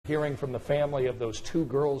hearing from the family of those two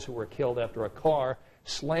girls who were killed after a car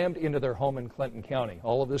slammed into their home in Clinton County.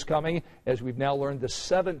 All of this coming as we've now learned the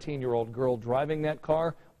 17-year-old girl driving that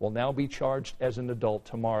car will now be charged as an adult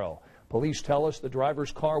tomorrow. Police tell us the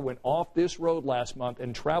driver's car went off this road last month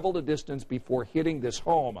and traveled a distance before hitting this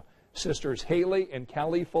home. Sisters Haley and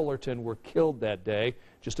Callie Fullerton were killed that day.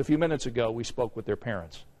 Just a few minutes ago, we spoke with their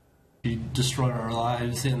parents. She destroyed our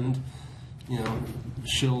lives, and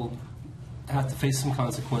she'll have to face some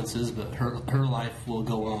consequences, but her life will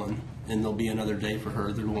go on, and there'll be another day for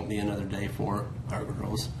her. There won't be another day for our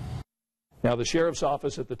girls. Now, the sheriff's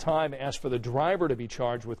office at the time asked for the driver to be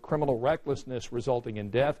charged with criminal recklessness resulting in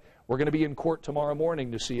death. We're going to be in court tomorrow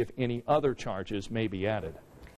morning to see if any other charges may be added.